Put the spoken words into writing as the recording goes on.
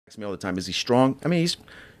Ask me all the time, is he strong? I mean, he's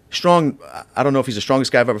strong. I don't know if he's the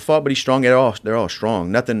strongest guy I've ever fought, but he's strong. They're all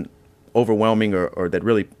strong. Nothing overwhelming or that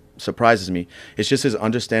really surprises me. It's just his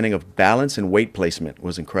understanding of balance and weight placement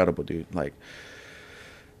was incredible, dude. Like,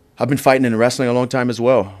 I've been fighting in wrestling a long time as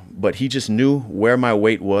well, but he just knew where my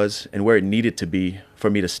weight was and where it needed to be for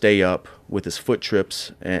me to stay up with his foot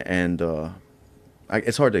trips.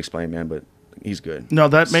 It's hard to explain, man, but he's good. No,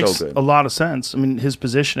 that makes a lot of sense. I mean, his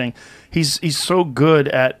positioning, he's so good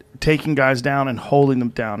at taking guys down and holding them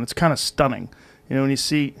down. It's kind of stunning. You know, when you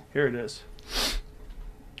see, here it is.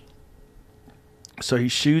 So he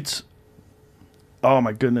shoots. Oh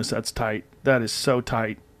my goodness, that's tight. That is so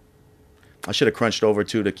tight. I should have crunched over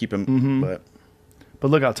too to keep him, but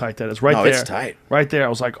look how tight that is. Right there. It's tight. Right there. I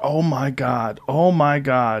was like, oh my God. Oh my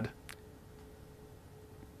God.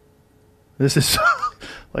 This is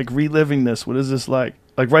like reliving this. What is this like?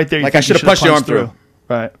 Like right there. Like I should have punched your arm through.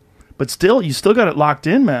 Right. But still, you still got it locked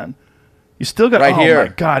in, man. You still got right here. Oh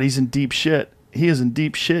my God, he's in deep shit. He is in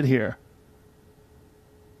deep shit here.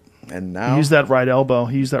 And now he used that right elbow.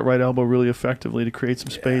 He used that right elbow really effectively to create some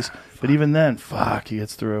space. But even then, fuck, he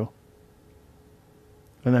gets through.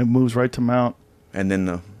 And then moves right to mount. And then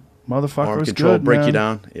the motherfucker arm is control good, break man. you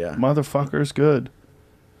down. Yeah. Motherfucker is good.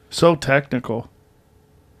 So technical.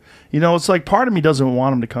 You know, it's like part of me doesn't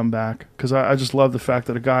want him to come back because I just love the fact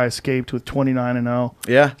that a guy escaped with 29-0.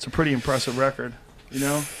 Yeah. It's a pretty impressive record, you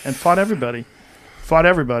know, and fought everybody. Fought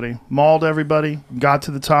everybody. Mauled everybody. Got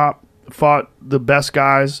to the top. Fought the best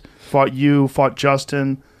guys. Fought you. Fought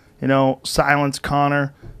Justin. You know, silenced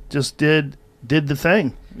Connor. Just did the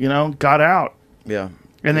thing, you know, got out. Yeah.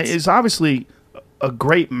 And it's obviously a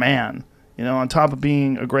great man. You know, on top of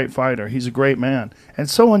being a great fighter, he's a great man. And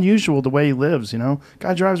it's so unusual the way he lives, you know.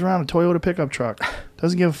 Guy drives around a Toyota pickup truck.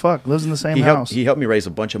 Doesn't give a fuck. Lives in the same house. He helped me raise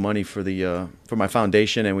a bunch of money for the for my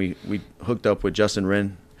foundation, and we hooked up with Justin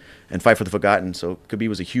Wren and Fight for the Forgotten. So Khabib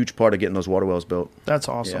was a huge part of getting those water wells built. That's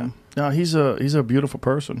awesome. Yeah. No, he's a beautiful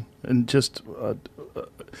person and just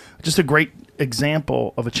a great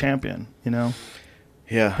example of a champion, you know.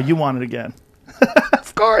 Yeah. But you want it again.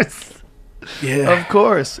 Of course. Yeah. Of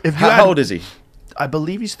course. How old is he? I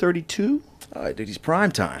believe he's 32. Dude, he's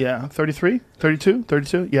prime time. Yeah, 33, 32,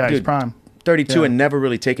 32. Yeah, dude, he's prime. 32 and never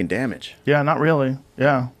really taken damage. Yeah, not really.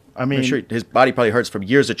 Yeah. I mean, I'm sure his body probably hurts from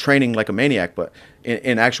years of training like a maniac, but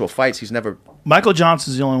in actual fights, he's never. Michael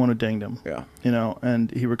Johnson's the only one who dinged him. Yeah. You know, and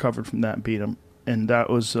he recovered from that and beat him. And that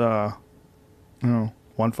was,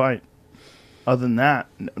 one fight. Other than that,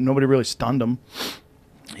 nobody really stunned him.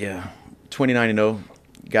 Yeah. 29-0.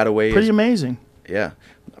 Got away. Pretty amazing. Yeah.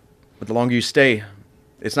 But the longer you stay,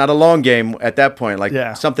 it's not a long game at that point.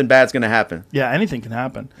 Like, something bad's going to happen. Yeah, anything can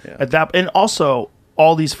happen. Yeah. And also,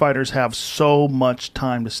 all these fighters have so much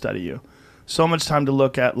time to study you. So much time to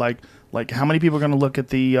look at, like how many people are going to look at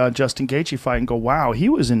the Justin Gaethje fight and go, wow, he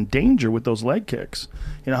was in danger with those leg kicks.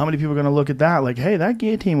 You know, how many people are going to look at that like, hey, that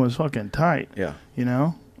guillotine was fucking tight. Yeah. You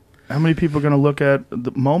know? How many people are going to look at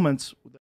the moments